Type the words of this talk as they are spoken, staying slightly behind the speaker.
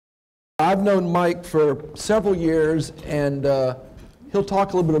I've known Mike for several years, and he'll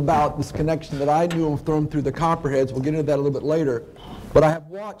talk a little bit about this connection that I knew him through the Copperheads. We'll get into that a little bit later. But I have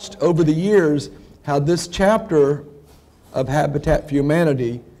watched over the years how this chapter of Habitat for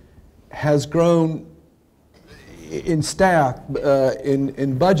Humanity has grown in staff,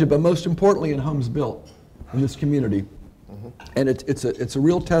 in budget, but most importantly in homes built in this community. And it's a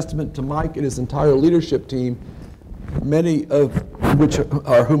real testament to Mike and his entire leadership team, many of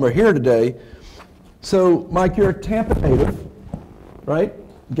whom are here today. So, Mike, you're a Tampa native, right?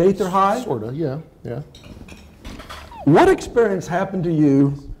 Gaither High? Sort of, yeah. What experience happened to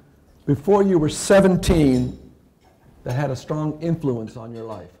you before you were 17 that had a strong influence on your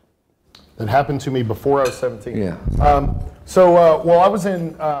life? That happened to me before I was 17. Yeah. Well, I was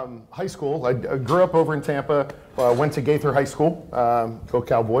in high school. I grew up over in Tampa. Went to Gaither High School. Go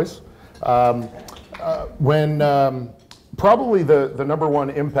Cowboys. When probably the number one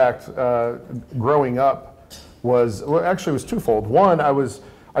impact growing up was, well, actually it was twofold. One,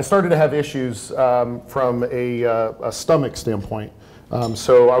 I started to have issues from a stomach standpoint.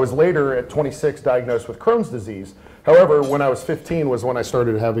 So I was later at 26 diagnosed with Crohn's disease. However, when I was 15 was when I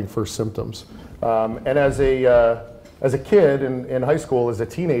started having first symptoms. And as a kid in high school, as a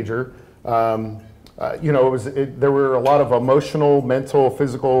teenager, you know, there were a lot of emotional, mental,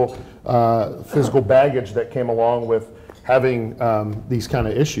 physical baggage that came along with having these kind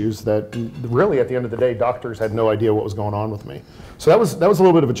of issues that really, at the end of the day, doctors had no idea what was going on with me. So that was a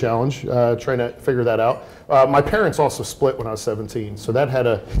little bit of a challenge, trying to figure that out. My parents also split when I was 17, so that had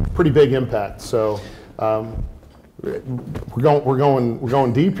a pretty big impact. So we're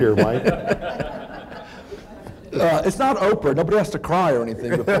going deep here, Mike. It's not Oprah. Nobody has to cry or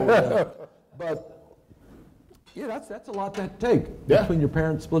anything before that. But yeah, that's a lot to take between your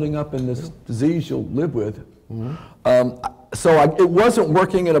parents splitting up and this disease you'll live with. It wasn't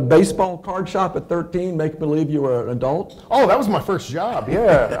working at a baseball card shop at 13, make believe you were an adult? Oh, that was my first job.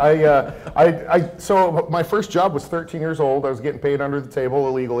 Yeah, so my first job was 13 years old. I was getting paid under the table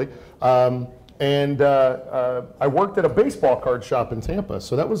illegally. And I worked at a baseball card shop in Tampa.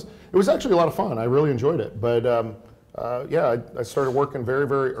 So it was actually a lot of fun. I really enjoyed it. But yeah, I started working very,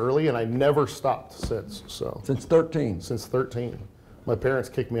 very early, and I never stopped since. So since 13? Since 13. My parents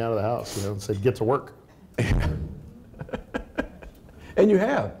kicked me out of the house, you know, and said, get to work. And you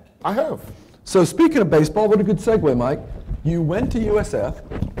have? I have. So speaking of baseball, what a good segue, Mike. You went to USF.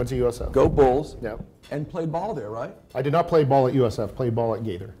 Went to USF. Go Bulls. Yeah. And played ball there, right? I did not play ball at USF, played ball at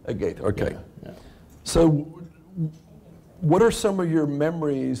Gaither. At Gaither, okay. Yeah. So what are some of your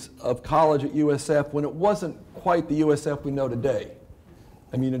memories of college at USF when it wasn't quite the USF we know today?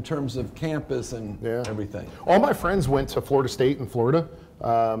 I mean, in terms of campus and everything. All my friends went to Florida State in Florida.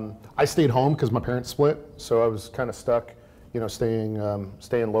 I stayed home because my parents split, so I was kind of stuck, you know, staying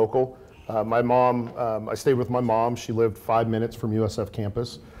local. My mom, I stayed with my mom. She lived 5 minutes from USF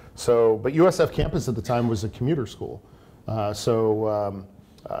campus. But USF campus at the time was a commuter school. No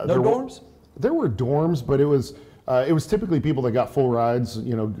dorms? There were dorms, but it was typically people that got full rides,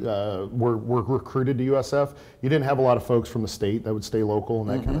 you know, were recruited to USF. You didn't have a lot of folks from the state that would stay local and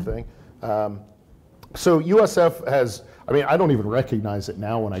that kind of thing. So USF has, I mean, I don't even recognize it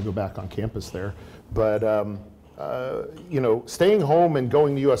now when I go back on campus there, but you know, staying home and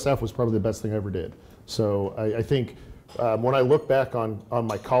going to USF was probably the best thing I ever did. So I think when I look back on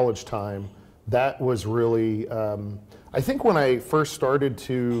my college time, that was really, I think when I first started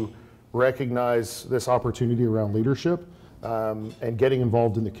to recognize this opportunity around leadership and getting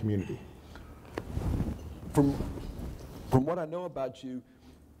involved in the community. From what I know about you,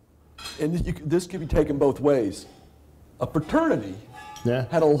 and this could be taken both ways, a fraternity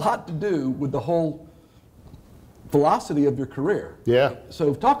had a lot to do with the whole velocity of your career. Yeah.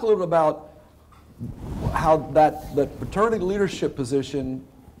 So talk a little bit about how that fraternity leadership position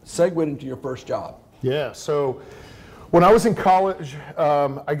segued into your first job. Yeah, so when I was in college,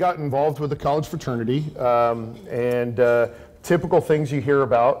 I got involved with the college fraternity, and typical things you hear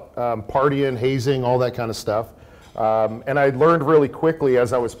about, partying, hazing, all that kind of stuff. And I learned really quickly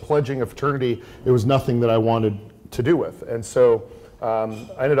as I was pledging a fraternity, it was nothing that I wanted to do with. And so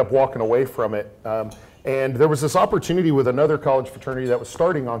I ended up walking away from it. And there was this opportunity with another college fraternity that was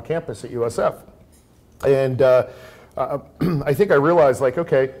starting on campus at USF. And I think I realized, like,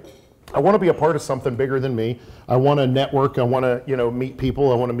 okay, I want to be a part of something bigger than me. I want to network. I want to, you know, meet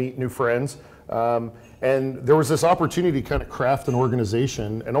people. I want to meet new friends. And there was this opportunity to kind of craft an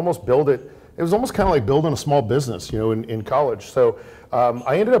organization and almost build it. It was almost kind of like building a small business, you know, in college. So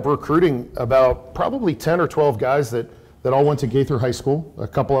I ended up recruiting about probably 10 or 12 guys that all went to Gaither High School. A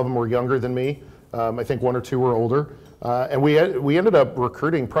couple of them were younger than me. I think one or two were older. And we ended up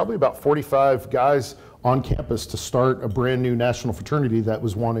recruiting probably about 45 guys on campus to start a brand new national fraternity that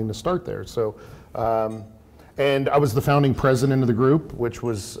was wanting to start there. So, and I was the founding president of the group, which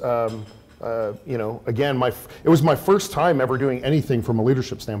was, you know, again, it was my first time ever doing anything from a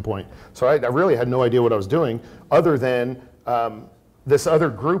leadership standpoint. So I really had no idea what I was doing, other than this other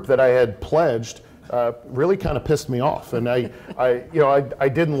group that I had pledged really kind of pissed me off. And I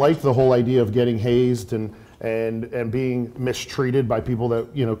didn't like the whole idea of getting hazed and being mistreated by people that,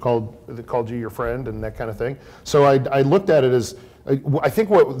 you know, called you your friend and that kind of thing. So I looked at it as, I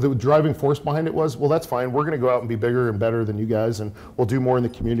think what the driving force behind it was, well, that's fine. We're going to go out and be bigger and better than you guys, and we'll do more in the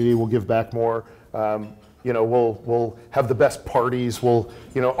community. We'll give back more. You know, we'll have the best parties. We'll,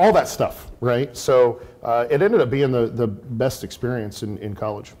 you know, all that stuff, right? So it ended up being the best experience in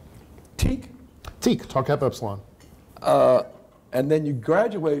college. Teak? Teak, Tau Kappa Epsilon. And then you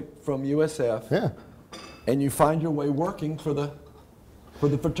graduate from USF. Yeah. And you find your way working for the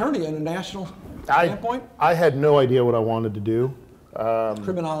fraternity in a national standpoint? I had no idea what I wanted to do.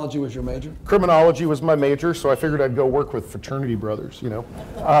 Criminology was your major? Criminology was my major, so I figured I'd go work with fraternity brothers, you know.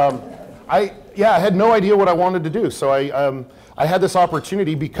 I had no idea what I wanted to do, so I had this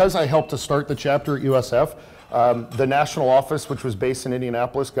opportunity because I helped to start the chapter at USF. The national office, which was based in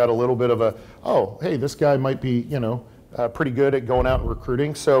Indianapolis, got a little bit of a, oh, hey, this guy might be, you know, pretty good at going out and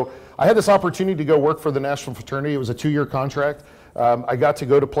recruiting. So I had this opportunity to go work for the national fraternity. It was a 2-year contract. I got to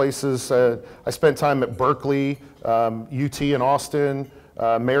go to places. I spent time at Berkeley, UT in Austin,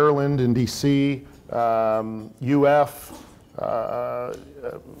 Maryland in DC, UF,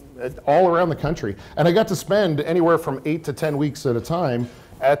 all around the country. And I got to spend anywhere from 8 to 10 weeks at a time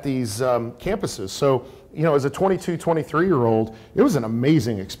at these campuses. So, you know, as a 22, 23-year-old, it was an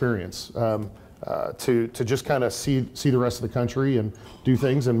amazing experience to just kind of see the rest of the country and do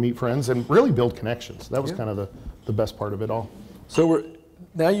things and meet friends and really build connections. That was kind of the best part of it all. So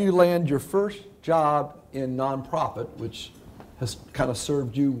now you land your first job in nonprofit, which has kind of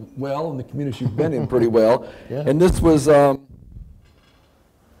served you well in the communities you've been in pretty well. Yeah. And this was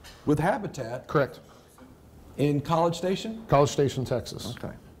with Habitat. Correct. In College Station? College Station, Texas.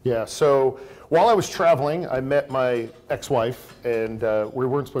 Okay. Yeah, so while I was traveling, I met my ex-wife, and we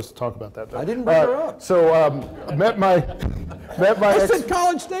weren't supposed to talk about that, though. I didn't bring her up. So I met my I said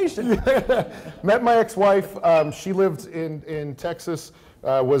College Station. met my ex-wife. She lived in Texas,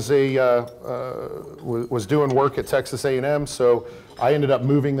 was doing work at Texas A&M, so I ended up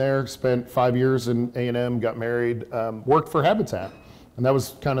moving there, spent 5 years in A&M, got married, worked for Habitat, and that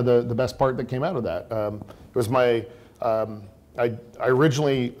was kind of the best part that came out of that. It was my I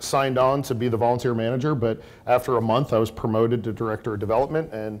originally signed on to be the volunteer manager, but after a month I was promoted to director of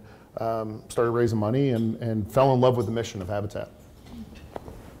development and started raising money and fell in love with the mission of Habitat.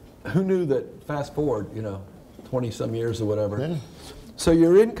 Who knew that, fast forward, you know, 20 some years or whatever. Yeah. So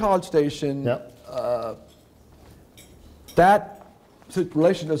you're in College Station. Yep. That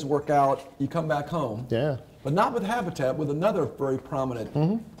relation doesn't work out, you come back home. Yeah. But not with Habitat, with another very prominent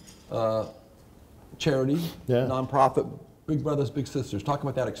charity, nonprofit, Big Brothers Big Sisters. Talk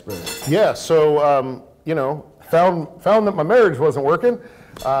about that experience. Yeah, so you know, found that my marriage wasn't working,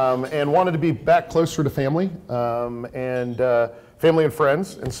 and wanted to be back closer to family family and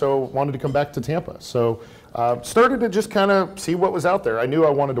friends, and so wanted to come back to Tampa. So started to just kind of see what was out there. I knew I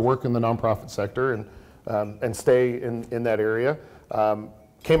wanted to work in the nonprofit sector and stay in that area.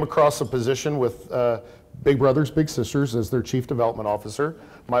 Came across a position with Big Brothers Big Sisters as their chief development officer.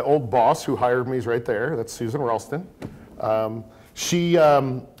 My old boss, who hired me, is right there. That's Susan Ralston.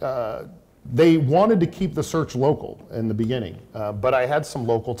 They wanted to keep the search local in the beginning, but I had some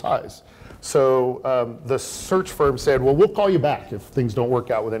local ties. So the search firm said, well, we'll call you back if things don't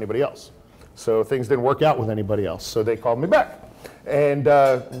work out with anybody else. So things didn't work out with anybody else, so they called me back. And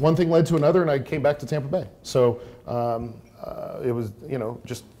one thing led to another, and I came back to Tampa Bay. So it was, you know,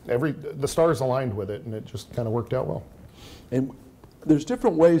 just the stars aligned with it, and it just kind of worked out well. And there's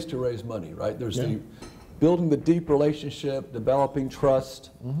different ways to raise money, right? There's the building the deep relationship, developing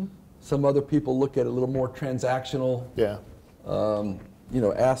trust. Some other people look at it a little more transactional. Yeah. You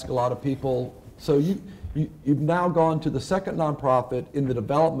know, ask a lot of people. So you've now gone to the second nonprofit in the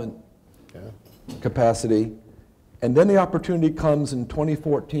development capacity, and then the opportunity comes in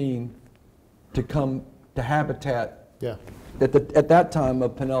 2014 to come to Habitat. Yeah. At that time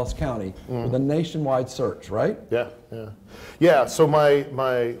of Pinellas County, with a nationwide search, right? Yeah, yeah. Yeah, so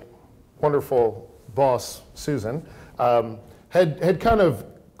my wonderful boss, Susan, had kind of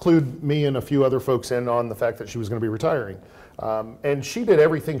clued me and a few other folks in on the fact that she was going to be retiring. And she did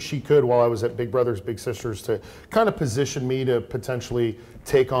everything she could while I was at Big Brothers Big Sisters to kind of position me to potentially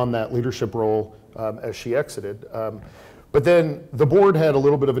take on that leadership role as she exited. But then the board had a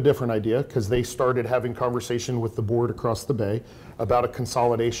little bit of a different idea because they started having conversation with the board across the bay about a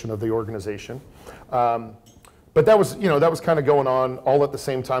consolidation of the organization. But that was, that was kind of going on all at the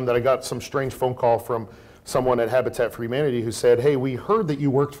same time that I got some strange phone call from someone at Habitat for Humanity who said, hey, we heard that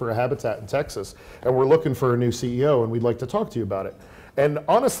you worked for a Habitat in Texas and we're looking for a new CEO and we'd like to talk to you about it. And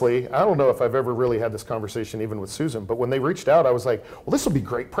honestly, I don't know if I've ever really had this conversation even with Susan, but when they reached out, I was like, well, this will be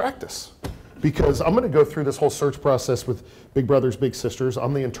great practice. Because I'm going to go through this whole search process with Big Brothers Big Sisters.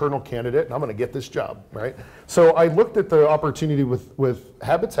 I'm the internal candidate, and I'm going to get this job, right? So I looked at the opportunity with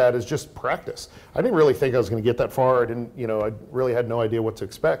Habitat as just practice. I didn't really think I was going to get that far. I really had no idea what to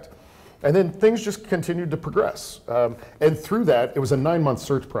expect. And then things just continued to progress. And through that, it was a 9-month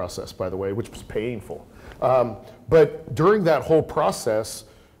search process, by the way, which was painful. But during that whole process,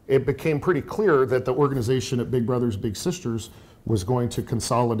 it became pretty clear that the organization at Big Brothers Big Sisters was going to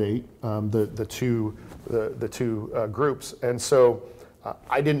consolidate the two groups. And so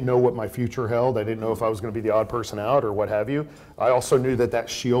I didn't know what my future held. I didn't know if I was going to be the odd person out or what have you. I also knew that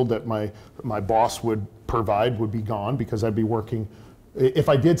shield that my boss would provide would be gone because I'd be working. If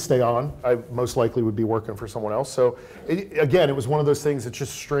I did stay on, I most likely would be working for someone else. So again, it was one of those things that's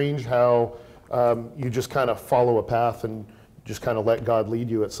just strange how you just kind of follow a path and just kind of let God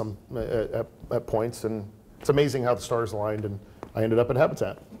lead you at points. And it's amazing how the stars aligned, and I ended up at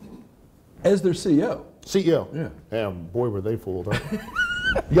Habitat. As their CEO. CEO. Yeah. Damn, boy, were they fooled. Huh?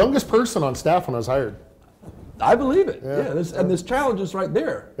 Youngest person on staff when I was hired. I believe it. Yeah. And there's challenges right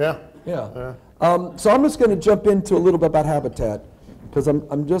there. Yeah. Yeah. So I'm just going to jump into a little bit about Habitat, because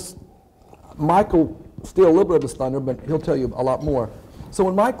Michael steal a little bit of his thunder, but he'll tell you a lot more. So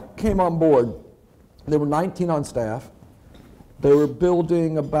when Michael came on board, there were 19 on staff. They were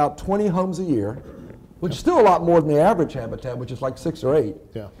building about 20 homes a year, which is still a lot more than the average Habitat, which is like 6 or 8.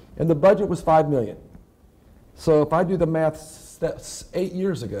 Yeah. And the budget was $5 million. So if I do the math, that's 8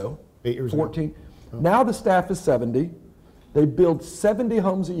 years ago. 8 years 14. ago. Oh. Now the staff is 70. They build 70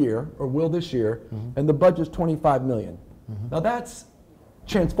 homes a year, or will this year, and the budget's $25 million. Now that's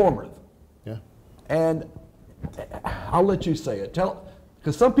transformative. Yeah. And I'll let you say it.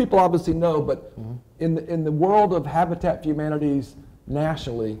 Because some people obviously know, but in the world of Habitat for Humanities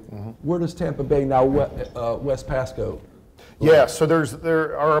nationally, where does Tampa Bay, now West Pasco? Yeah, so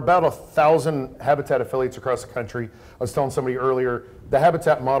there are about 1,000 Habitat affiliates across the country. I was telling somebody earlier, the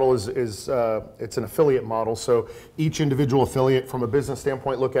Habitat model is it's an affiliate model. So each individual affiliate, from a business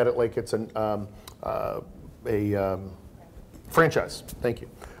standpoint, look at it like it's a franchise. Thank you.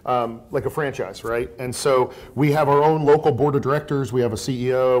 Like a franchise, right? And so we have our own local board of directors, we have a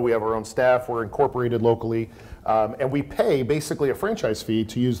CEO, we have our own staff, we're incorporated locally, and we pay basically a franchise fee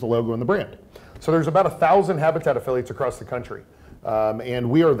to use the logo and the brand. So there's about 1,000 Habitat affiliates across the country. And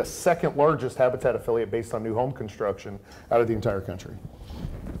we are the second largest Habitat affiliate based on new home construction out of the entire country.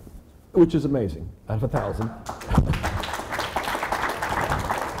 Which is amazing, out of 1,000.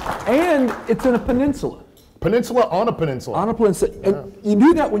 And it's in a peninsula. Peninsula on a peninsula. On a peninsula. And you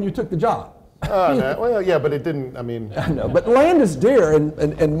knew that when you took the job. No, well, yeah, but it didn't, I mean. I know, but land is dear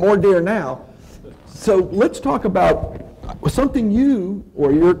and more dear now. So let's talk about something you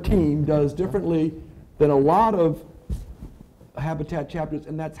or your team does differently than a lot of Habitat chapters,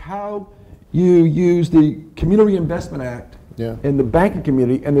 and that's how you use the Community Investment Act in the banking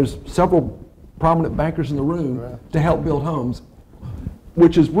community, and there's several prominent bankers in the room to help build homes,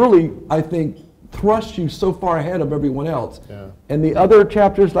 which is really, I think, thrust you so far ahead of everyone else. And the other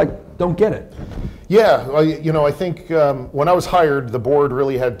chapters don't get it. Yeah, well, I think when I was hired, the board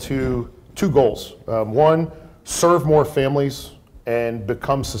really had two goals. One, serve more families and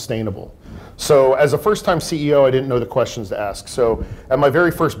become sustainable. So as a first-time CEO, I didn't know the questions to ask. So at my very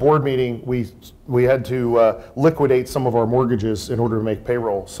first board meeting, we had to liquidate some of our mortgages in order to make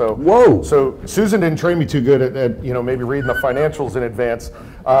payroll. So So Susan didn't train me too good at maybe reading the financials in advance.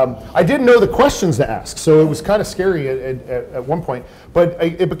 I didn't know the questions to ask, so it was kind of scary at one point. But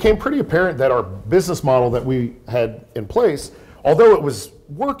it became pretty apparent that our business model that we had in place, although it was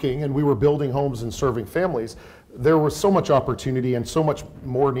working and we were building homes and serving families, there was so much opportunity and so much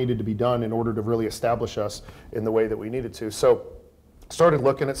more needed to be done in order to really establish us in the way that we needed to. So started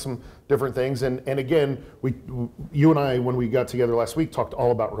looking at some different things, and again, you and I, when we got together last week, talked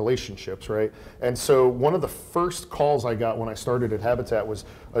all about relationships, right? And so one of the first calls I got when I started at Habitat was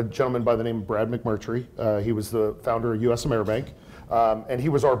a gentleman by the name of Brad McMurtry. He was the founder of US AmeriBank. And he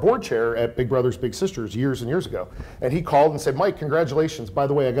was our board chair at Big Brothers Big Sisters years and years ago. And he called and said, Mike, congratulations. By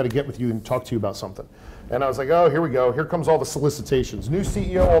the way, I got to get with you and talk to you about something. And I was like, oh, here we go. Here comes all the solicitations. New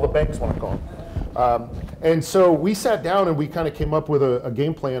CEO, all the banks want to call. And so we sat down and we kind of came up with a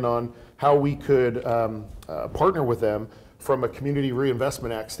game plan on how we could partner with them from a Community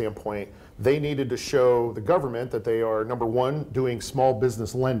Reinvestment Act standpoint. They needed to show the government that they are, number one, doing small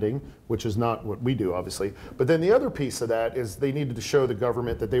business lending, which is not what we do, obviously. But then the other piece of that is they needed to show the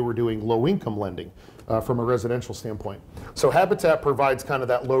government that they were doing low-income lending from a residential standpoint. So Habitat provides kind of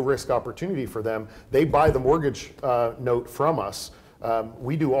that low-risk opportunity for them. They buy the mortgage note from us.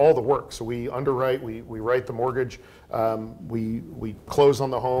 We do all the work. So we underwrite, we write the mortgage, we close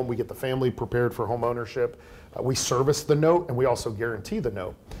on the home, we get the family prepared for home ownership. We service the note, and we also guarantee the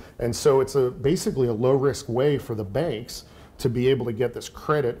note. And so it's basically a low-risk way for the banks to be able to get this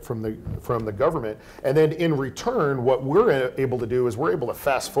credit from the government. And then in return, what we're able to do is we're able to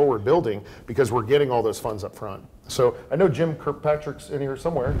fast forward building because we're getting all those funds up front. So I know Jim Kirkpatrick's in here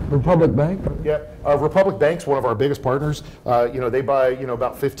somewhere. Republic Bank? Yeah, Republic Bank's one of our biggest partners. They buy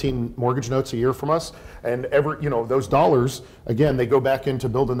about 15 mortgage notes a year from us, and those dollars, again, they go back into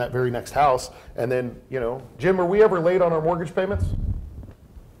building that very next house. And then Jim, are we ever late on our mortgage payments?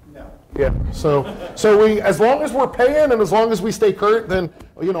 Yeah, so we, as long as we're paying and as long as we stay current, then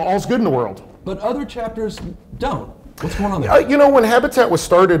all's good in the world. But other chapters don't. What's going on there? When Habitat was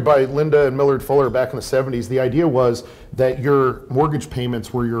started by Linda and Millard Fuller back in the 70s, the idea was that your mortgage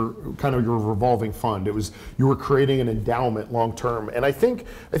payments were your revolving fund. It was, you were creating an endowment long term. And I think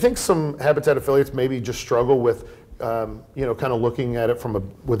some Habitat affiliates maybe just struggle with kind of looking at it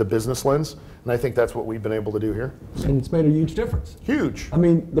with a business lens. And I think that's what we've been able to do here. And it's made a huge difference. Huge. I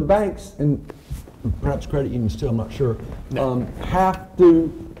mean, the banks, and perhaps credit unions too, I'm not sure, have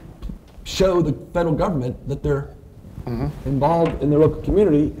to show the federal government that they're involved in their local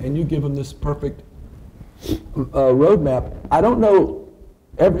community, and you give them this perfect roadmap. I don't know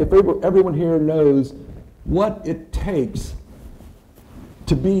if everyone here knows what it takes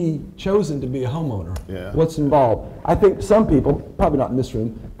to be chosen to be a homeowner. Yeah. What's involved? I think some people, probably not in this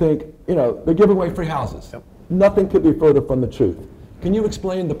room, think they're giving away free houses. Yep. Nothing could be further from the truth. Can you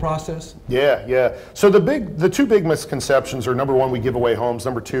explain the process? Yeah. So the two big misconceptions are, number one, we give away homes.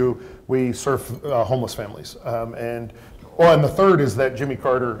 Number two, we serve homeless families. And the third is that Jimmy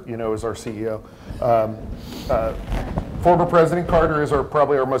Carter, is our CEO. Former President Carter is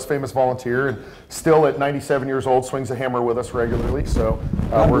probably our most famous volunteer, and still at 97 years old swings a hammer with us regularly. So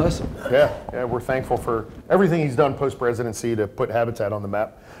we're thankful for everything he's done post-presidency to put Habitat on the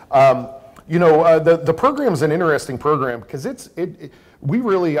map. The program is an interesting program because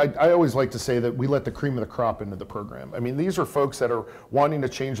I always like to say that we let the cream of the crop into the program. I mean, these are folks that are wanting to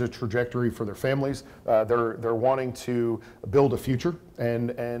change the trajectory for their families. They're wanting to build a future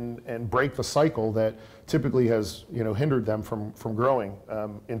and break the cycle that typically has hindered them from growing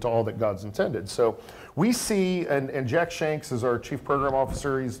into all that God's intended. So we see, and Jack Shanks is our Chief Program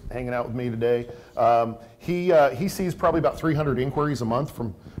Officer. He's hanging out with me today. He sees probably about 300 inquiries a month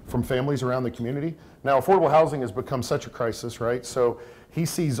from families around the community. Now, affordable housing has become such a crisis, right? So he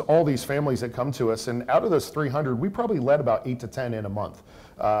sees all these families that come to us, and out of those 300, we probably let about 8 to 10 in a month.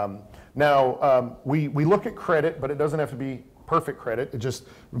 We look at credit, but it doesn't have to be perfect credit. It just,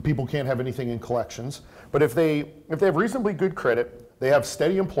 people can't have anything in collections. But if they have reasonably good credit, they have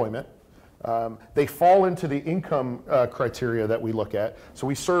steady employment, they fall into the income criteria that we look at. So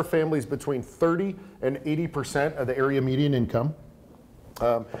we serve families between 30 and 80% of the area median income.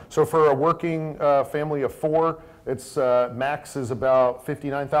 So for a working family of 4, its max is about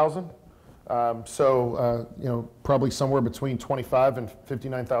 $59,000. Probably somewhere between $25,000 and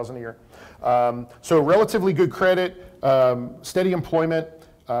 $59,000 a year. So relatively good credit, steady employment,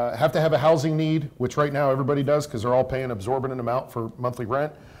 have to have a housing need, which right now everybody does because they're all paying an exorbitant amount for monthly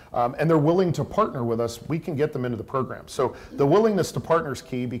rent. And they're willing to partner with us. We can get them into the program. So the willingness to partner is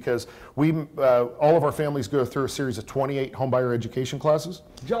key because all of our families go through a series of 28 homebuyer education classes.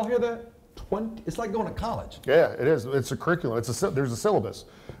 Did y'all hear that? It's like going to college. Yeah, it is. It's a curriculum. There's a syllabus.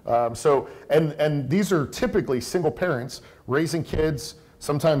 And these are typically single parents raising kids,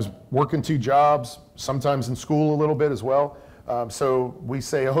 sometimes working 2 jobs, sometimes in school a little bit as well. So we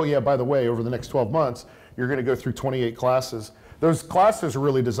say, oh yeah, by the way, over the next 12 months, you're going to go through 28 classes. Those classes are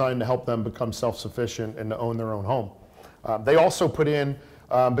really designed to help them become self-sufficient and to own their own home. They also put in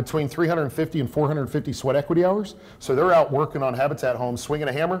between 350 and 450 sweat equity hours. So they're out working on Habitat homes, swinging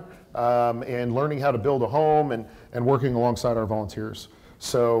a hammer, and learning how to build a home and working alongside our volunteers.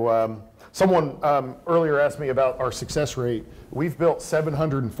 So someone earlier asked me about our success rate. We've built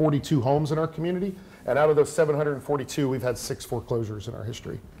 742 homes in our community, and out of those 742, we've had 6 foreclosures in our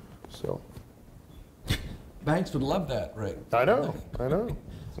history. So. Banks would love that, Rick. I know.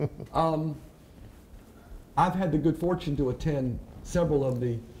 I've had the good fortune to attend several of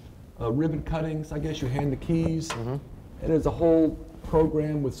the ribbon cuttings. I guess you hand the keys, and there's a whole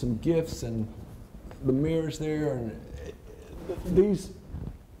program with some gifts and the mirrors there, and these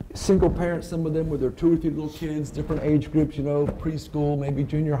single parents, some of them with their 2 or 3 little kids, different age groups, you know, preschool, maybe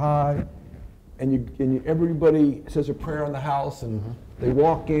junior high, and everybody says a prayer in the house, and they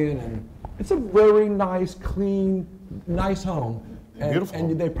walk in, and it's a very nice, clean, nice home. Beautiful.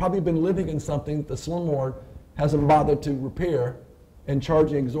 And they've probably been living in something that the slumlord hasn't bothered to repair and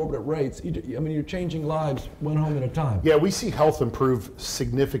charging exorbitant rates. I mean, you're changing lives one home at a time. Yeah, we see health improve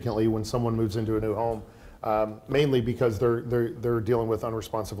significantly when someone moves into a new home, mainly because they're dealing with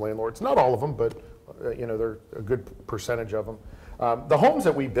unresponsive landlords. Not all of them, but you know, they're a good percentage of them. The homes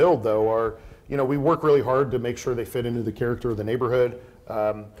that we build, though, are, you know, we work really hard to make sure they fit into the character of the neighborhood.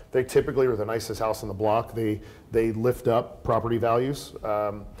 They typically are the nicest house on the block. They lift up property values.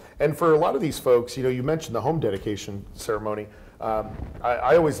 And for a lot of these folks, you know, you mentioned the home dedication ceremony.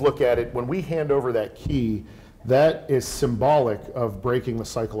 I always look at it, when we hand over that key, that is symbolic of breaking the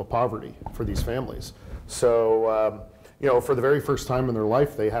cycle of poverty for these families. So, you know, for the very first time in their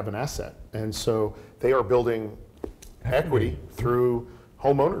life, they have an asset. And so they are building equity through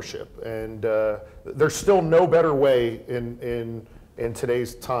home ownership. And there's still no better way in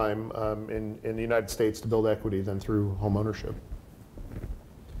today's time in the United States to build equity than through home ownership.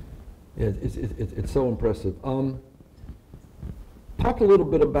 Yeah, it's so impressive. Talk a little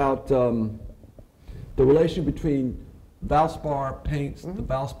bit about the relation between Valspar Paints, the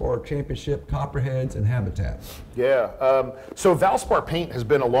Valspar Championship, Copperheads, and Habitat. Yeah, so Valspar Paint has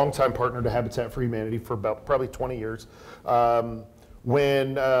been a longtime partner to Habitat for Humanity for about probably 20 years. And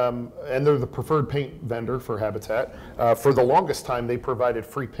they're the preferred paint vendor for Habitat. For the longest time, they provided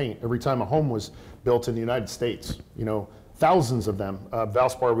free paint every time a home was built in the United States. You know, thousands of them.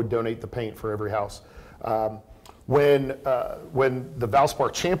 Valspar would donate the paint for every house. When the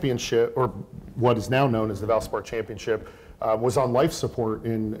Valspar Championship, or what is now known as the Valspar Championship, was on life support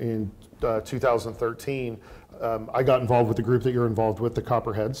in 2013, I got involved with the group that you're involved with, the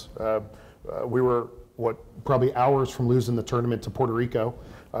Copperheads. We were, probably hours from losing the tournament to Puerto Rico.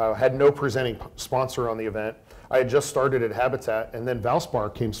 Had no presenting sponsor on the event. I had just started at Habitat, and then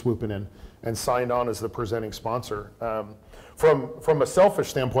Valspar came swooping in and signed on as the presenting sponsor. From a selfish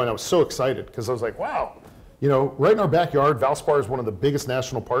standpoint, I was so excited because I was like, wow, you know, right in our backyard, Valspar is one of the biggest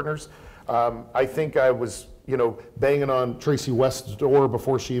national partners. I think I was, you know, banging on Tracy West's door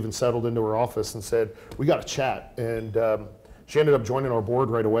before she even settled into her office and said, we got to chat. And she ended up joining our board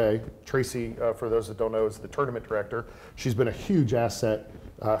right away. Tracy, for those that don't know, is the tournament director. She's been a huge asset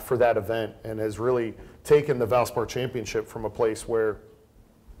for that event and has really taken the Valspar Championship from a place where,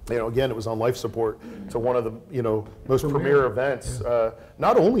 you know, again, it was on life support to one of the, you know, most premier events,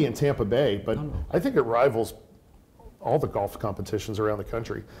 not only in Tampa Bay, but I think it rivals all the golf competitions around the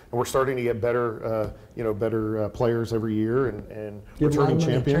country. And we're starting to get better, you know, better players every year and returning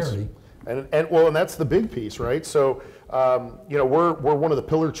champions. And that's the big piece, right? So, you know, we're one of the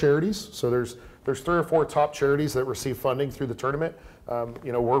pillar charities. So there's 3 or 4 top charities that receive funding through the tournament.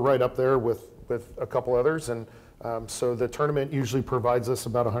 You know, we're right up there with a couple others, and so the tournament usually provides us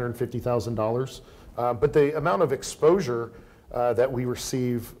about $150,000. But the amount of exposure that we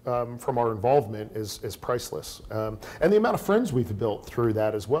receive from our involvement is priceless. And the amount of friends we've built through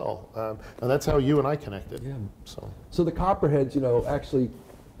that as well. And that's how you and I connected. Yeah. So the Copperheads, you know, actually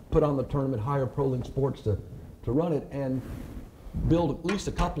put on the tournament, hire Pro Link Sports to run it and build at least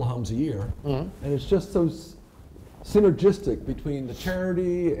a couple of homes a year. And it's just so synergistic between the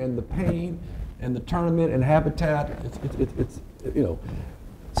charity and the paint and the tournament and Habitat. It's you know,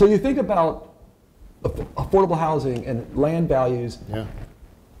 so you think about affordable housing and land values. Yeah.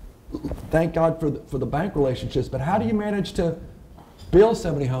 Thank God for the bank relationships, but how do you manage to build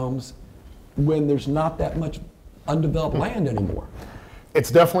 70 homes when there's not that much undeveloped land anymore? It's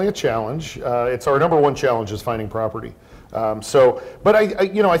definitely a challenge. It's our number one challenge is finding property. But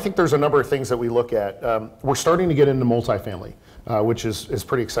I think there's a number of things that we look at. We're starting to get into multifamily, which is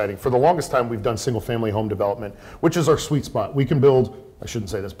pretty exciting. For the longest time, we've done single family home development, which is our sweet spot. We can build, I shouldn't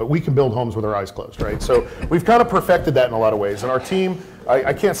say this, but we can build homes with our eyes closed, right? So we've kind of perfected that in a lot of ways. And our team,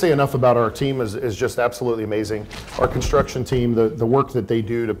 I can't say enough about our team, is just absolutely amazing. Our construction team, the work that they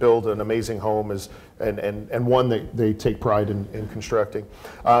do to build an amazing home is, and one that they take pride in constructing.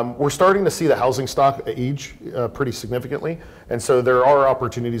 We're starting to see the housing stock age pretty significantly, and so there are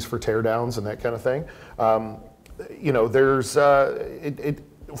opportunities for tear downs and that kind of thing. You know, there's,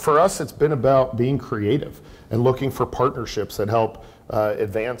 for us, it's been about being creative and looking for partnerships that help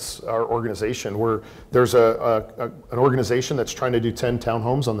advance our organization. There's an organization that's trying to do 10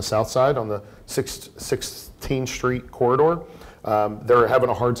 townhomes on the south side on the 16th Street corridor. They're having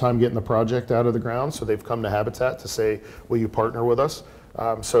a hard time getting the project out of the ground, so they've come to Habitat to say, will you partner with us?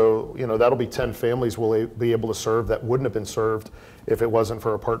 So, that'll be 10 families we'll be able to serve that wouldn't have been served if it wasn't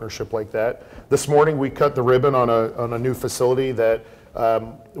for a partnership like that. This morning we cut the ribbon on a new facility that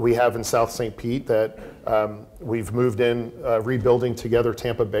we have in South St. Pete that we've moved in, rebuilding together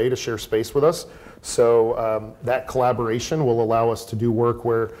Tampa Bay to share space with us. So that collaboration will allow us to do work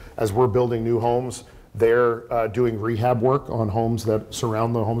where, as we're building new homes, they're doing rehab work on homes that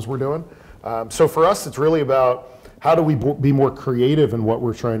surround the homes we're doing. So for us, it's really about how do we be more creative in what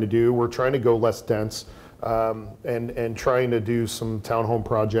we're trying to do. We're trying to go less dense and trying to do some townhome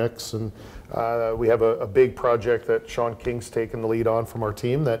projects. And we have a big project that Sean King's taken the lead on from our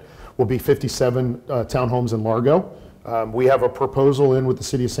team that will be 57 townhomes in Largo. We have a proposal in with the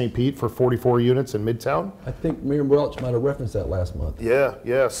city of St. Pete for 44 units in Midtown. I think Miriam Welch might have referenced that last month.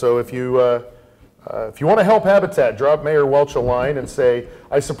 Yeah. So if you want to help Habitat, drop Mayor Welch a line and say,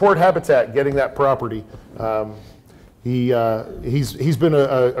 I support Habitat getting that property. He's been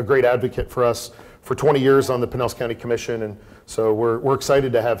a great advocate for us for 20 years on the Pinellas County Commission, and so we're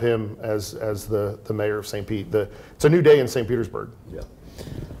excited to have him as the mayor of St. Pete. It's a new day in St. Petersburg. Yeah.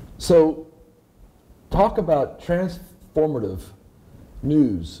 So talk about transformative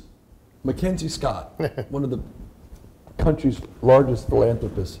news. Mackenzie Scott, one of the country's largest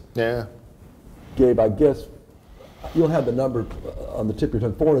philanthropists, gave, I guess, you'll have the number on the tip of your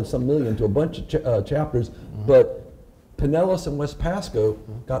tongue, 400 some million to a bunch of chapters, but Pinellas and West Pasco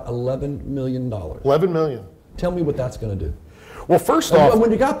got $11 million. $11 million. Tell me what that's going to do. Well, first off, when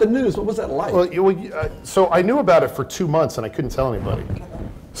you got the news, what was that like? Well, so I knew about it for 2 months and I couldn't tell anybody.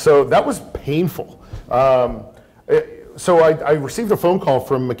 So that was painful. So I received a phone call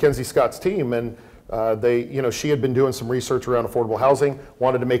from Mackenzie Scott's team, and she had been doing some research around affordable housing,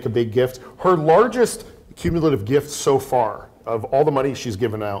 wanted to make a big gift. Her largest cumulative gift so far of all the money she's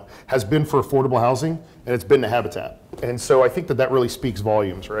given out has been for affordable housing, and it's been to Habitat. And so I think that really speaks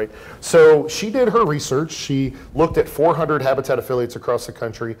volumes, right? So she did her research. She looked at 400 Habitat affiliates across the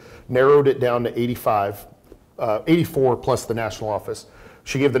country, narrowed it down to 84 plus the national office.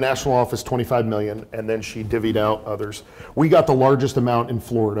 She gave the national office $25 million, and then she divvied out others. We got the largest amount in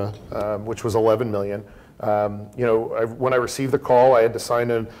Florida, which was $11 million. When I received the call, I had to sign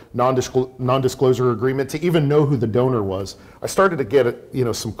a non-disclosure agreement to even know who the donor was. I started to get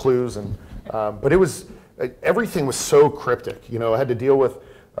some clues, but it was everything was so cryptic. I had to deal with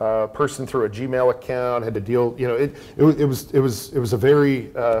a person through a Gmail account. Had to deal. It was a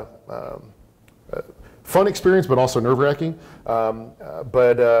very fun experience, but also nerve-wracking.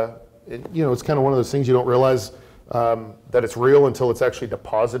 It's kind of one of those things you don't realize that it's real until it's actually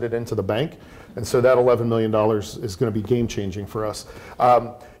deposited into the bank. And so that $11 million is going to be game-changing for us.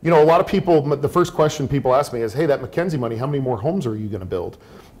 A lot of people, the first question people ask me is, hey, that Mackenzie money, how many more homes are you going to build?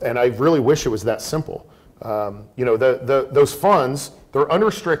 And I really wish it was that simple. Those funds, they're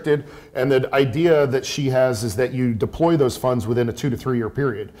unrestricted, and the idea that she has is that you deploy those funds within a 2 to 3 year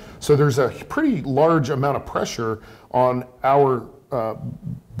period. So there's a pretty large amount of pressure on our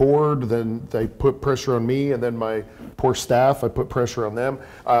board, then they put pressure on me, and then my poor staff, I put pressure on them.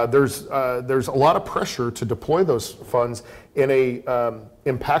 There's a lot of pressure to deploy those funds in a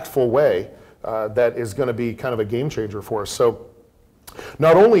impactful way that is going to be kind of a game changer for us. So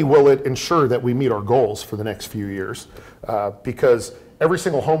not only will it ensure that we meet our goals for the next few years, because every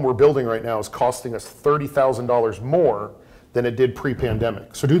single home we're building right now is costing us $30,000 more than it did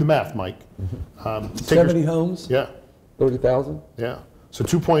pre-pandemic. So do the math, Mike. 70 homes? Yeah. 30,000? Yeah. So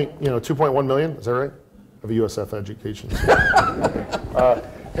 2.1 million, is that right? I have a USF education.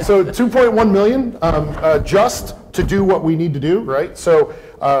 So 2.1 million just to do what we need to do, right? So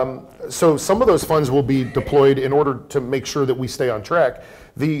some of those funds will be deployed in order to make sure that we stay on track.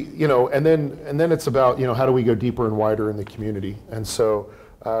 And then it's about how do we go deeper and wider in the community. And so,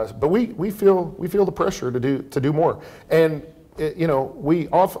 but we feel the pressure to do more. And we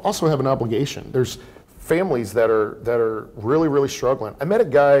also have an obligation. There's families that are really, really struggling. I met a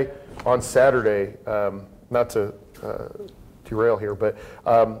guy on Saturday, not to derail here, but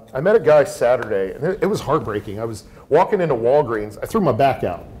I met a guy Saturday, and it was heartbreaking. I was walking into Walgreens. I threw my back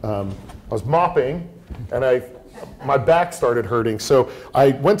out. I was mopping, and my back started hurting. So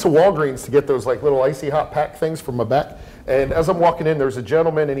I went to Walgreens to get those little icy hot pack things for my back. And as I'm walking in, there's a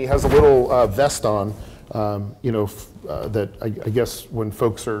gentleman, and he has a little vest on, that I guess when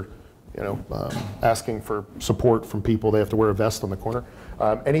folks are asking for support from people, they have to wear a vest on the corner.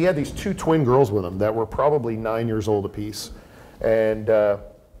 And he had these 2 twin girls with him that were probably 9 years old apiece. And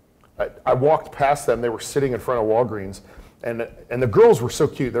I walked past them. They were sitting in front of Walgreens. And the girls were so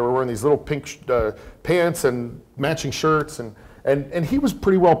cute. They were wearing these little pink pants and matching shirts. And And he was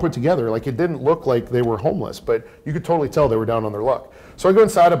pretty well put together. Like, it didn't look like they were homeless, but you could totally tell they were down on their luck. So I go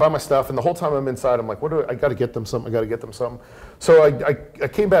inside, I buy my stuff, and the whole time I'm inside, I'm like, I got to get them something, I got to get them something. So I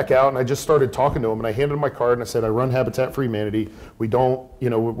came back out, and I just started talking to him, and I handed him my card, and I said, I run Habitat for Humanity. We don't,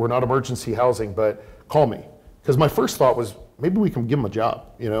 we're not emergency housing, but call me. Because my first thought was, maybe we can give them a job,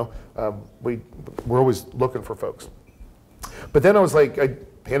 we're always looking for folks. But then I was like, I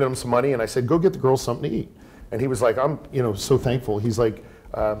handed him some money, and I said, go get the girls something to eat. And he was like, I'm so thankful. He's like,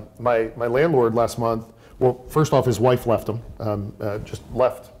 my landlord last month, well, first off, his wife left him, just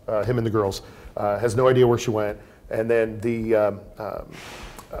left him and the girls, has no idea where she went. And then the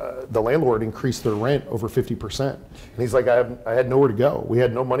landlord increased their rent over 50%. And he's like, I had nowhere to go. We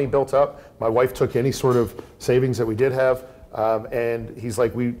had no money built up. My wife took any sort of savings that we did have. And he's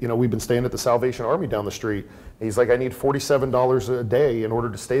like, we've been staying at the Salvation Army down the street. And he's like, I need $47 a day in order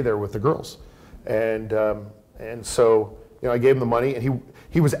to stay there with the girls. And so, I gave him the money, and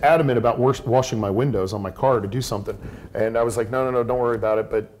he was adamant about washing my windows on my car to do something. And I was like, no, don't worry about it.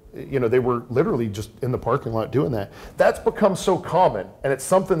 But, they were literally just in the parking lot doing that. That's become so common, and it's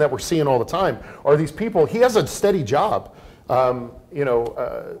something that we're seeing all the time, are these people. He has a steady job. He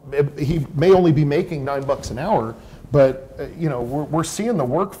may only be making $9 an hour, but, we're seeing the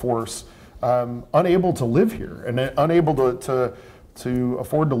workforce unable to live here and unable to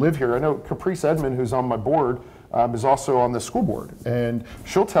afford to live here. I know Caprice Edmond, who's on my board, is also on the school board, and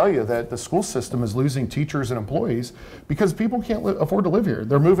she'll tell you that the school system is losing teachers and employees because people can't afford to live here.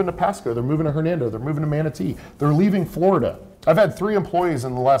 They're moving to Pasco, they're moving to Hernando, they're moving to Manatee, they're leaving Florida. I've had 3 employees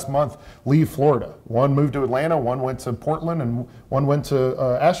in the last month leave Florida. One moved to Atlanta, one went to Portland, and one went to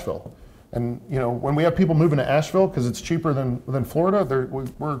Asheville. And when we have people moving to Asheville because it's cheaper than Florida,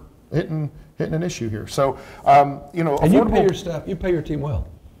 we're hitting an issue here. So, and you pay your staff, you pay your team well.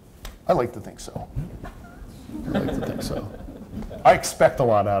 I like to think so. I expect a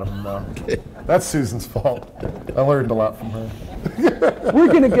lot out of them, though. That's Susan's fault. I learned a lot from her. We're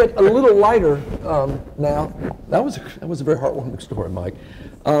going to get a little lighter now. That was a very heartwarming story, Mike.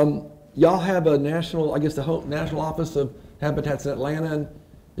 Y'all have a national, I guess the whole national office of Habitat's in Atlanta, and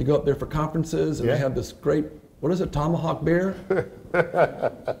you go up there for conferences, and they have this great, what is it, tomahawk beer?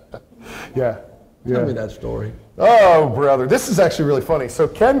 Yeah. Tell me that story. Oh, brother, this is actually really funny. So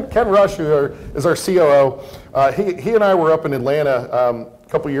Ken Rush, who is our COO, he and I were up in Atlanta a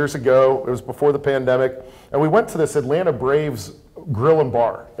couple years ago. It was before the pandemic, and we went to this Atlanta Braves grill and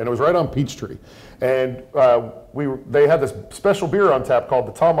bar, and it was right on Peachtree. And they had this special beer on tap called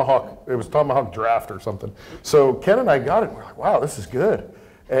the Tomahawk. It was Tomahawk Draft or something. So Ken and I got it, and we're like, wow, this is good.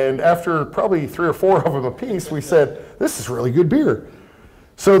 And after probably 3 or 4 of them apiece, we said, this is really good beer.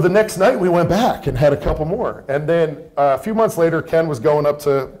 So the next night we went back and had a couple more. And then a few months later, Ken was going up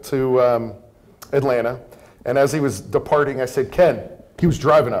to Atlanta. And as he was departing, I said, Ken, he was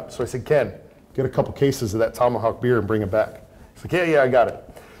driving up. So I said, Ken, get a couple cases of that Tomahawk beer and bring it back. He's like, yeah, I got it.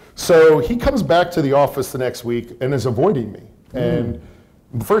 So he comes back to the office the next week and is avoiding me. And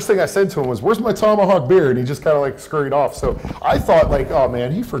the first thing I said to him was, where's my Tomahawk beer? And he just kind of like scurried off. So I thought like, oh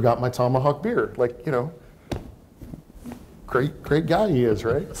man, he forgot my Tomahawk beer. Like, great guy he is,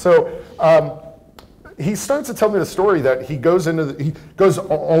 right? So he starts to tell me the story that he goes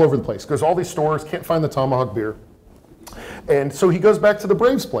all over the place, goes all these stores, can't find the Tomahawk beer. And so he goes back to the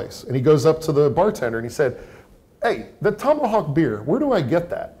Braves place, and he goes up to the bartender, and he said, hey, the Tomahawk beer, where do I get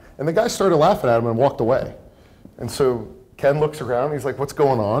that? And the guy started laughing at him and walked away. And so Ken looks around, he's like, what's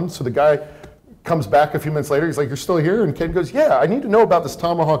going on? So the guy comes back a few minutes later, he's like, you're still here? And Ken goes, yeah, I need to know about this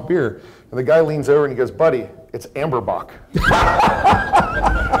Tomahawk beer. And the guy leans over and he goes, buddy, it's Amberbach.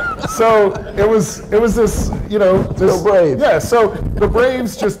 So it was this, this Braves. Yeah, so the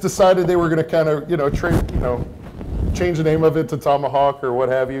Braves just decided they were going to kind of, change the name of it to Tomahawk or what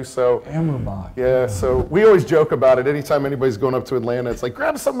have you. So Amberbach. Yeah, so we always joke about it. Anytime anybody's going up to Atlanta, it's like,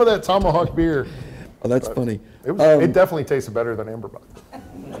 grab some of that Tomahawk beer. Oh, that's funny. It definitely tasted better than Amberbach.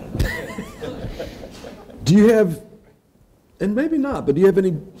 Do you have, and maybe not, but do you have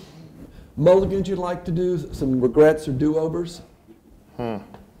any mulligans you'd like to do, some regrets or do-overs? We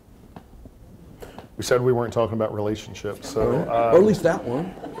said we weren't talking about relationships, so. Or at least that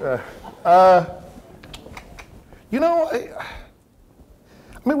one.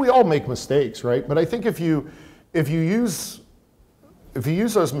 We all make mistakes, right? But I think if you use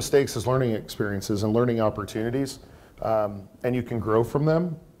those mistakes as learning experiences and learning opportunities, and you can grow from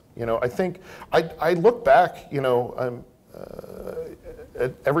them, I think I look back,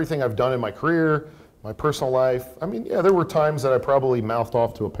 at everything I've done in my career, my personal life. There were times that I probably mouthed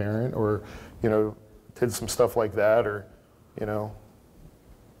off to a parent or, did some stuff like that, or,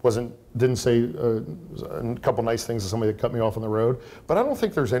 didn't say a couple nice things to somebody that cut me off on the road, but I don't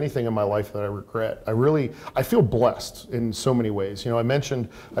think there's anything in my life that I regret. I feel blessed in so many ways. You know, I mentioned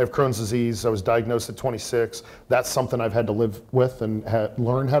I have Crohn's disease. I was diagnosed at 26. That's something I've had to live with and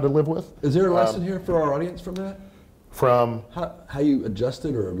learn how to live with. Is there a lesson here for our audience from that? From how you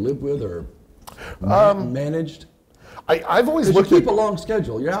adjusted or lived with or managed? I've always looked at... You keep a long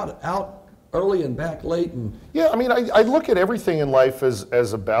schedule. You're out early and back late, and yeah, I mean, I look at everything in life as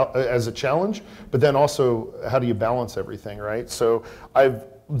a challenge, but then also how do you balance everything, right? So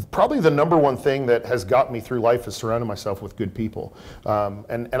probably the number one thing that has got me through life is surrounding myself with good people,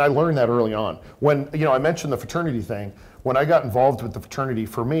 and I learned that early on. When I mentioned the fraternity thing, when I got involved with the fraternity,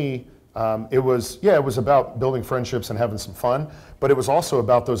 for me, it was about building friendships and having some fun, but it was also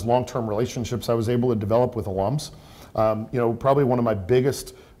about those long-term relationships I was able to develop with alums. Probably one of my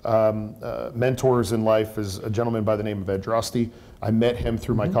biggest mentors in life is a gentleman by the name of Ed Drosty. I met him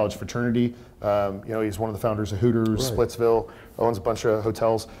through my college fraternity. He's one of the founders of Hooters, right. Splitsville, owns a bunch of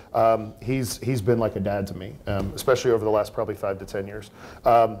hotels. He's been like a dad to me, especially over the last probably 5 to 10 years.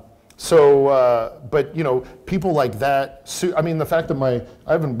 But people like that, I mean, the fact that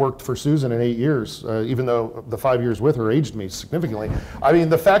I haven't worked for Susan in 8 years, even though the 5 years with her aged me significantly. I mean,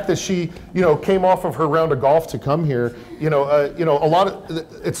 the fact that she, came off of her round of golf to come here, a lot of,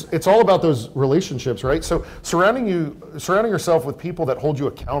 it's all about those relationships, right? So surrounding yourself with people that hold you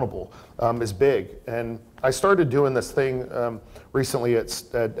accountable is big. And I started doing this thing recently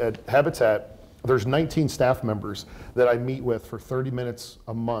at Habitat. There's 19 staff members that I meet with for 30 minutes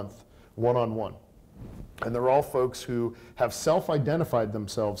a month, one-on-one. And they're all folks who have self-identified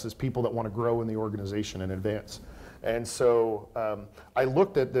themselves as people that want to grow in the organization and advance. And so I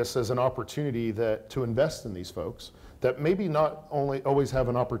looked at this as an opportunity to invest in these folks that maybe not only always have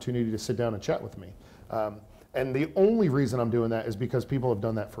an opportunity to sit down and chat with me. And the only reason I'm doing that is because people have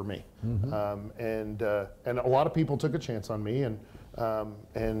done that for me. And a lot of people took a chance on me, and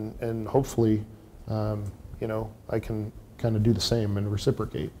hopefully, I can kind of do the same and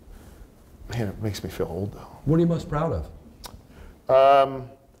reciprocate. Man, it makes me feel old though. What are you most proud of?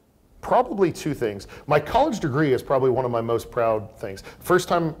 Probably two things. My college degree is probably one of my most proud things. First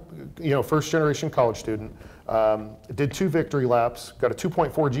generation college student. Did 2 victory laps, got a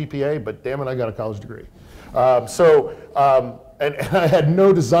 2.4 GPA, but damn it, I got a college degree. And I had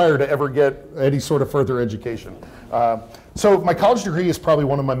no desire to ever get any sort of further education. So my college degree is probably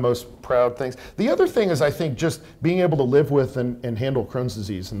one of my most proud things. The other thing is, I think, just being able to live with and handle Crohn's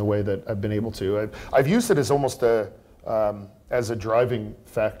disease in the way that I've been able to. I've used it as almost as a driving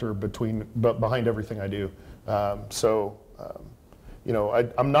factor behind everything I do. I'm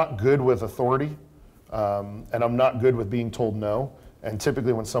not good with authority, and I'm not good with being told no. And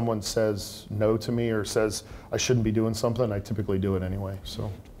typically when someone says no to me or says I shouldn't be doing something, I typically do it anyway.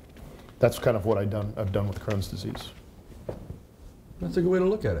 So that's kind of what I've done with Crohn's disease. That's a good way to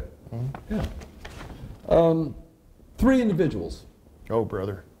look at it. Yeah. 3 individuals. Oh,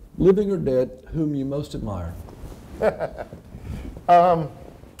 brother. Living or dead, whom you most admire? That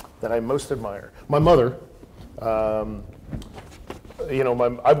I most admire. My mother. I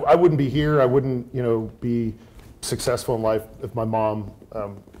wouldn't be here. I wouldn't, be successful in life if my mom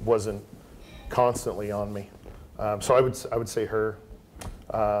wasn't constantly on me. So I would say her.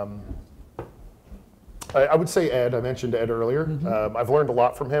 I would say Ed. I mentioned Ed earlier. I've learned a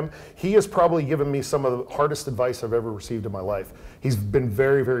lot from him. He has probably given me some of the hardest advice I've ever received in my life. He's been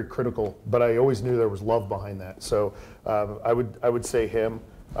very, very critical, but I always knew there was love behind that. So I would say him.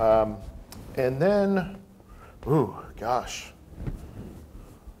 And then, ooh, gosh.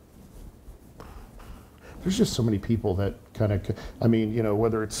 There's just so many people that kind of,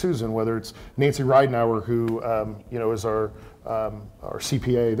 whether it's Susan, whether it's Nancy Ridenauer, who, is our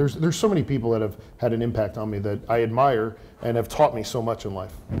CPA. There's so many people that have had an impact on me that I admire and have taught me so much in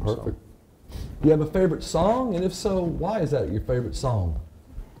life. Perfect. So. Do you have a favorite song? And if so, why is that your favorite song?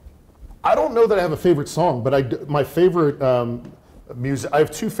 I don't know that I have a favorite song, but my favorite I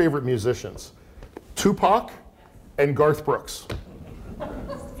have 2 favorite musicians, Tupac and Garth Brooks.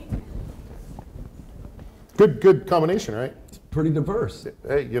 Good combination, right? It's pretty diverse.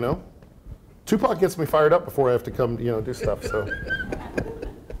 Hey, Tupac gets me fired up before I have to come, do stuff. So.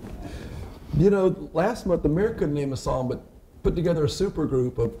 Last month the mayor couldn't name a song, but put together a super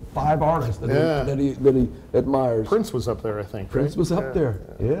group of 5 artists that he admires. Prince was up there, I think. Prince was up there.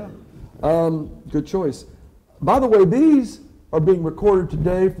 Yeah. Good choice. By the way, these are being recorded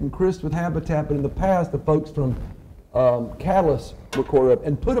today from Chris with Habitat, but in the past the folks from Catalyst recorded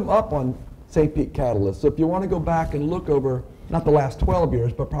and put them up on St. Pete Catalyst. So if you want to go back and look over, not the last 12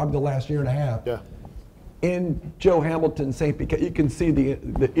 years, but probably the last year and a half, in Joe Hamilton, St. Pete. You can see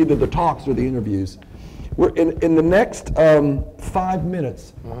either the talks or the interviews. We're in the next 5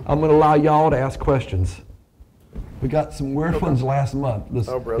 minutes, I'm going to allow y'all to ask questions. We got some weird ones last month.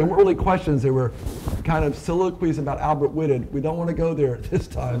 They weren't really questions, they were kind of soliloquies about Albert Whitted. We don't want to go there this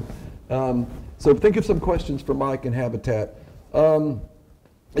time. So think of some questions for Mike and Habitat.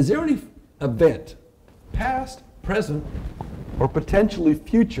 Is there any event, past, present, or potentially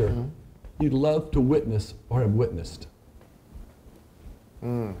future, you'd love to witness or have witnessed?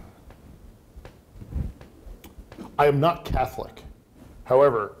 I am not Catholic.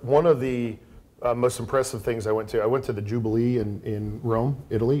 However, one of the most impressive things I went to the Jubilee in Rome,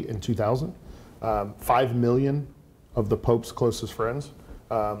 Italy in 2000. 5 million of the Pope's closest friends.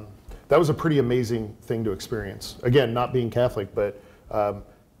 That was a pretty amazing thing to experience. Again, not being Catholic, but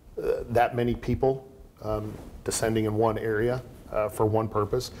that many people descending in one area for one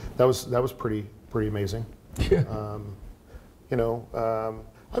purpose. That was pretty amazing. Yeah. You know,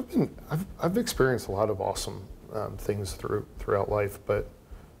 I've experienced a lot of awesome things throughout life, but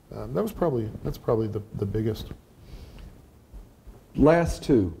that's probably the biggest. Last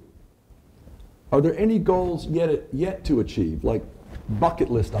two. Are there any goals yet to achieve, like bucket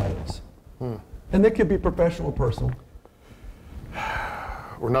list items? And they could be professional or personal.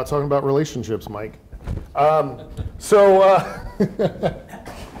 We're not talking about relationships, Mike. So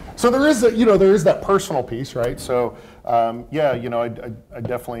there is that personal piece, right? So yeah, you know, I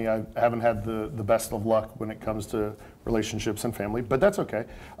definitely haven't had the best of luck when it comes to relationships and family, but that's okay.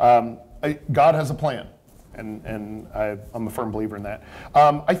 God has a plan, and I'm a firm believer in that.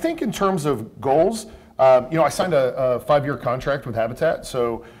 I think in terms of goals, you know, I signed a 5-year contract with Habitat,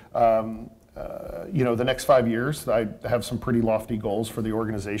 so you know, the next 5 years, I have some pretty lofty goals for the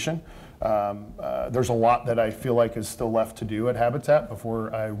organization. There's a lot that I feel like is still left to do at Habitat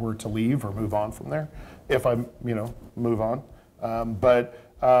before I were to leave or move on from there, if I, you know, move on.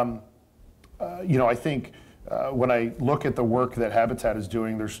 You know, I think when I look at the work that Habitat is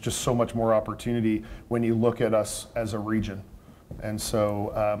doing, there's just so much more opportunity when you look at us as a region. And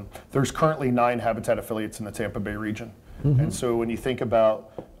so there's currently 9 Habitat affiliates in the Tampa Bay region. And so when you think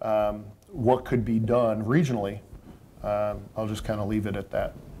about what could be done regionally, I'll just kind of leave it at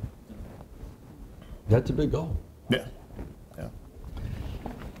that. That's a big goal. Yeah. Yeah.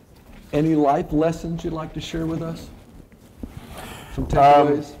 Any life lessons you'd like to share with us? Some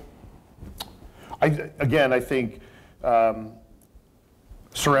takeaways? I think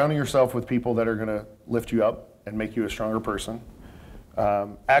surrounding yourself with people that are going to lift you up and make you a stronger person.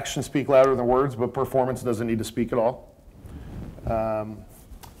 Actions speak louder than words, but performance doesn't need to speak at all.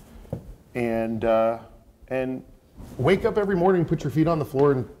 And wake up every morning, put your feet on the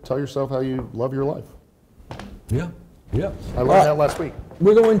floor, and tell yourself how you love your life. Yeah, yeah. I learned that last week.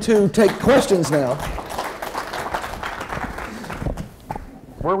 We're going to take questions now.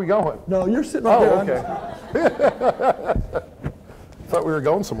 Where are we going? No, you're sitting up there. Oh, okay. Thought we were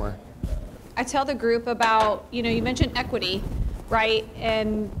going somewhere. I tell the group about, you know, you mentioned equity, right?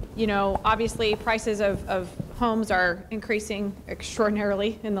 And, you know, obviously prices of homes are increasing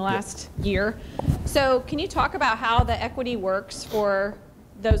extraordinarily in the last year. So can you talk about how the equity works for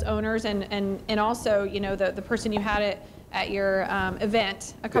those owners and also, you know, the person you had at your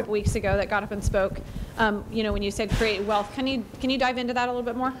event a couple weeks ago that got up and spoke, you know, when you said create wealth. Can you dive into that a little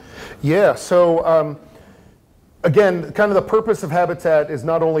bit more? Yeah, so again, kind of the purpose of Habitat is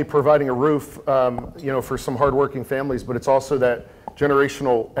not only providing a roof, you know, for some hardworking families, but it's also that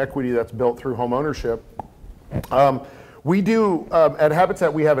generational equity that's built through home ownership. We do, at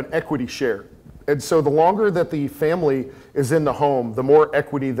Habitat, we have an equity share. And so the longer that the family is in the home, the more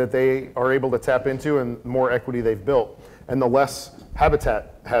equity that they are able to tap into and the more equity they've built, and the less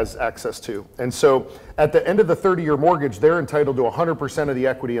Habitat has access to. And so at the end of the 30-year mortgage, they're entitled to 100% of the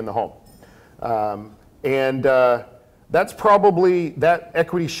equity in the home. That's probably, that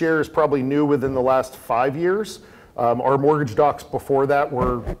equity share is probably new within the last 5 years. Our mortgage docs before that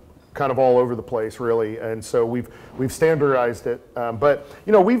were kind of all over the place, really, and so we've standardized it. But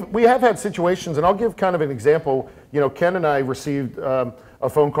you know, we have had situations, and I'll give kind of an example. You know, Ken and I received a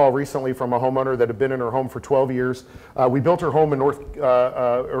phone call recently from a homeowner that had been in her home for 12 years. We built her home in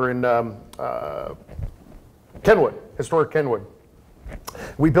Kenwood, historic Kenwood.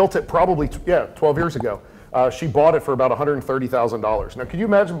 We built it probably 12 years ago. She bought it for about $130,000. Now, can you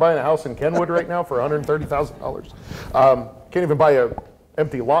imagine buying a house in Kenwood right now for $130,000? Can't even buy an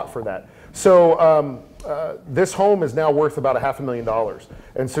empty lot for that. So this home is now worth about $500,000.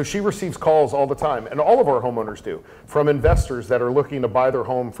 And so she receives calls all the time, and all of our homeowners do, from investors that are looking to buy their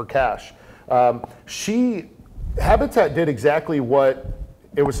home for cash. Habitat did exactly what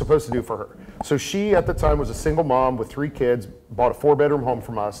it was supposed to do for her. So she, at the time, was a single mom with 3 kids, bought a 4-bedroom home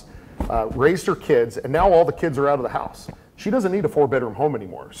from us, raised her kids, and now all the kids are out of the house. She doesn't need a 4-bedroom home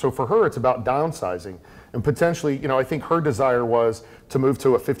anymore. So for her, it's about downsizing. And potentially, I think her desire was to move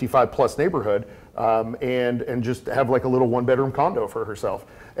to a 55-plus neighborhood and just have like a little 1-bedroom condo for herself.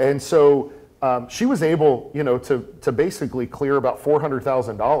 And so she was able, to basically clear about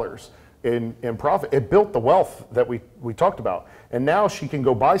 $400,000 in profit. It built the wealth that we talked about. And now she can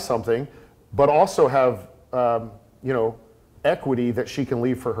go buy something, but also have, equity that she can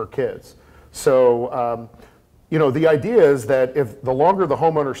leave for her kids. So, the idea is that if the longer the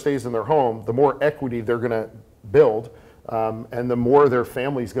homeowner stays in their home, the more equity they're going to build, and the more their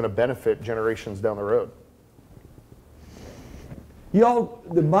family's going to benefit generations down the road. Y'all,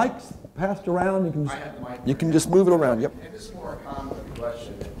 the mic's passed around. You can just move it around. Yep. And this is more a comment than a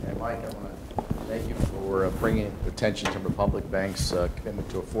question. And Mike, I want to thank you for bringing attention to Republic Bank's commitment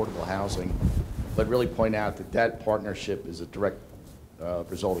to affordable housing, but really point out that that partnership is a direct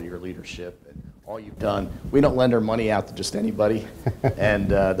result of your leadership and all you've done. We don't lend our money out to just anybody, and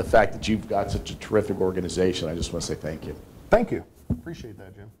the fact that you've got such a terrific organization, I just want to say thank you. Thank you. Appreciate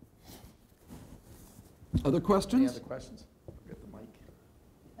that, Jim. Other questions? Any other questions? Get the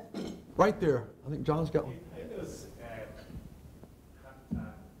mic. Right there. I think John's got one. How does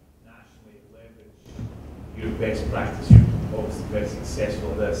Habitat nationally leverage your best practice? You're obviously very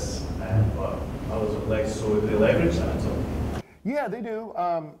successful at this, but others are less, so do they leverage that at all? Yeah, they do.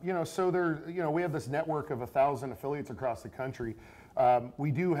 So there, we have this network of 1,000 affiliates across the country.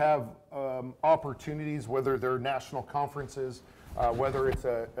 We do have opportunities, whether they're national conferences, whether it's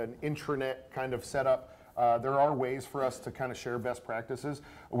an intranet kind of setup. There are ways for us to kind of share best practices.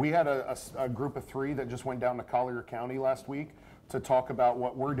 We had a group of 3 that just went down to Collier County last week to talk about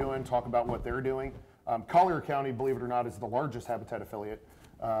what we're doing, talk about what they're doing. Collier County, believe it or not, is the largest Habitat affiliate.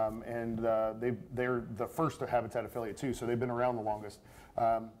 And they're the first Habitat affiliate too, so they've been around the longest.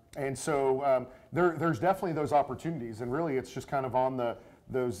 And so there's definitely those opportunities, and really it's just kind of on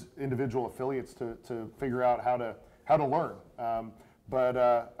those individual affiliates to figure out how to learn.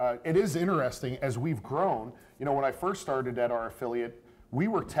 But it is interesting as we've grown. When I first started at our affiliate, we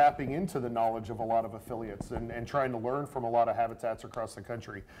were tapping into the knowledge of a lot of affiliates and trying to learn from a lot of habitats across the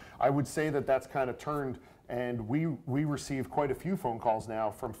country. I would say that that's kind of turned, and we receive quite a few phone calls now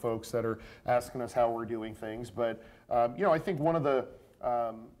from folks that are asking us how we're doing things. But I think one of the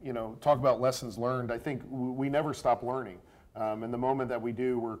talk about lessons learned. I think we never stop learning. And the moment that we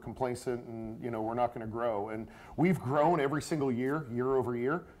do, we're complacent and we're not going to grow. And we've grown every single year over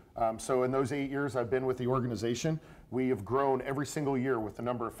year. So in those 8 years I've been with the organization, we have grown every single year with the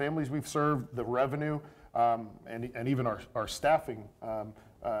number of families we've served, the revenue, and even our staffing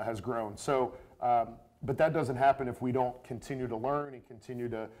has grown. So, but that doesn't happen if we don't continue to learn and continue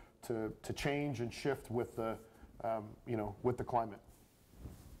to change and shift with the with the climate.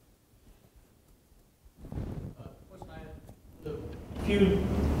 The few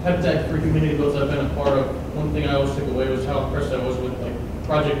Habitat for Humanity builds I've been a part of, one thing I always took away was how impressed I was with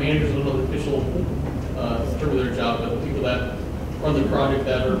project managers, a little official through their job, but the people that run the project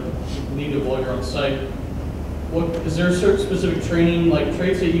that are needed while you're on site. Is there a certain specific training, like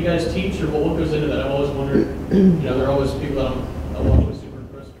traits that you guys teach, or what goes into that? I've always wondered. There are always people that I'm always super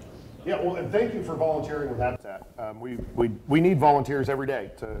impressed with. Yeah, well, and thank you for volunteering with Habitat. We need volunteers every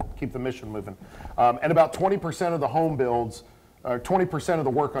day to keep the mission moving. And about 20% of the home builds, 20% of the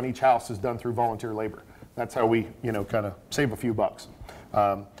work on each house is done through volunteer labor. That's how we, kind of save a few bucks.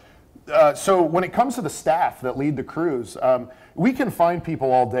 So when it comes to the staff that lead the crews, we can find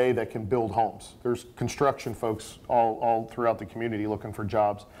people all day that can build homes. There's construction folks all throughout the community looking for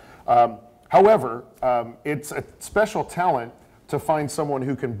jobs. However, it's a special talent to find someone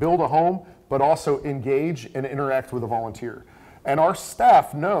who can build a home, but also engage and interact with a volunteer. And our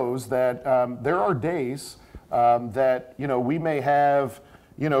staff knows that there are days that we may have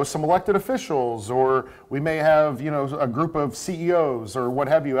some elected officials, or we may have a group of CEOs or what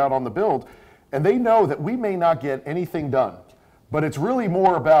have you out on the build, and they know that we may not get anything done, but it's really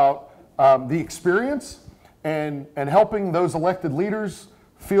more about the experience and helping those elected leaders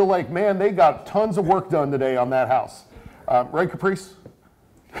feel like, man, they got tons of work done today on that house. Right, Caprice?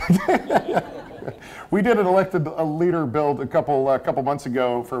 We did an elected leader build a couple months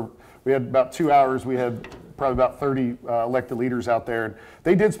ago. We had about 2 hours. We had probably about 30 elected leaders out there, and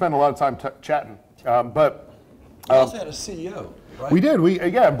they did spend a lot of time chatting. But we also had a CEO, right? We did.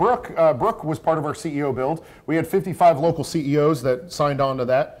 Brooke was part of our CEO build. We had 55 local CEOs that signed on to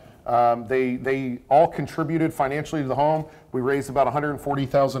that. They all contributed financially to the home. We raised about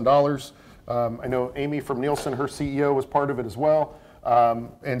 $140,000. I know Amy from Nielsen, her CEO, was part of it as well.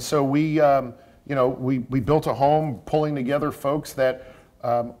 And so we built a home pulling together folks that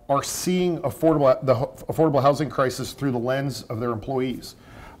are seeing the affordable housing crisis through the lens of their employees.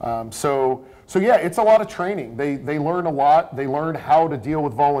 So yeah, it's a lot of training. They learn a lot. They learn how to deal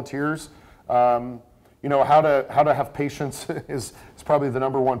with volunteers. How to have patience is probably the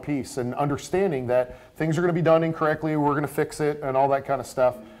number one piece, and understanding that things are going to be done incorrectly, we're going to fix it, and all that kind of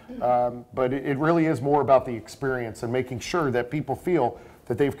stuff. But it really is more about the experience and making sure that people feel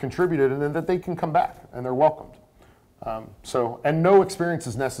that they've contributed and then that they can come back and they're welcomed. And no experience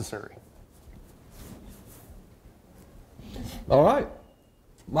is necessary. All right.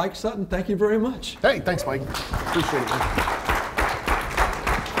 Mike Sutton, thank you very much. Hey, thanks, Mike. Appreciate it, man.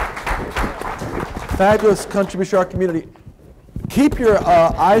 Fabulous contribution to our community. Keep your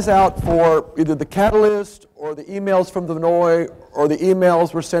eyes out for either the catalyst or the emails from the Vinoy or the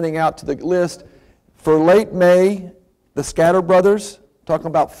emails we're sending out to the list for late May, the Scatter Brothers, talking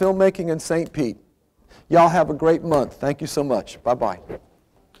about filmmaking in St. Pete. Y'all have a great month. Thank you so much. Bye-bye.